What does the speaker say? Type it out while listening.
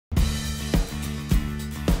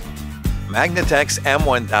Magnetek's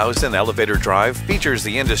M1000 Elevator Drive features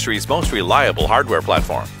the industry's most reliable hardware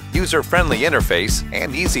platform, user-friendly interface,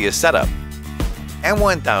 and easiest setup.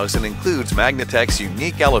 M1000 includes Magnetek's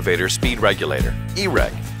unique elevator speed regulator,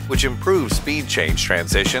 E-Reg, which improves speed change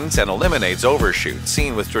transitions and eliminates overshoots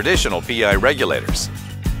seen with traditional PI regulators.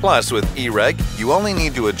 Plus, with E-Reg, you only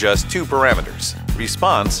need to adjust two parameters,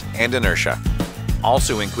 response and inertia.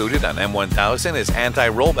 Also included on M1000 is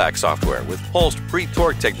anti-rollback software with pulsed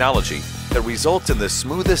pre-torque technology that results in the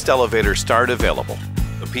smoothest elevator start available.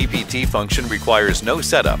 The PPT function requires no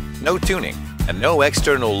setup, no tuning, and no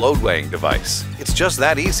external load weighing device. It's just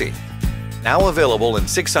that easy. Now available in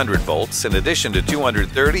 600 volts in addition to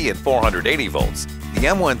 230 and 480 volts, the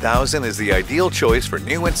M1000 is the ideal choice for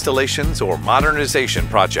new installations or modernization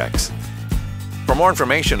projects. For more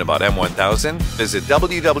information about M1000, visit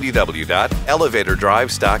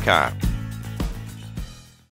www.elevatordrives.com.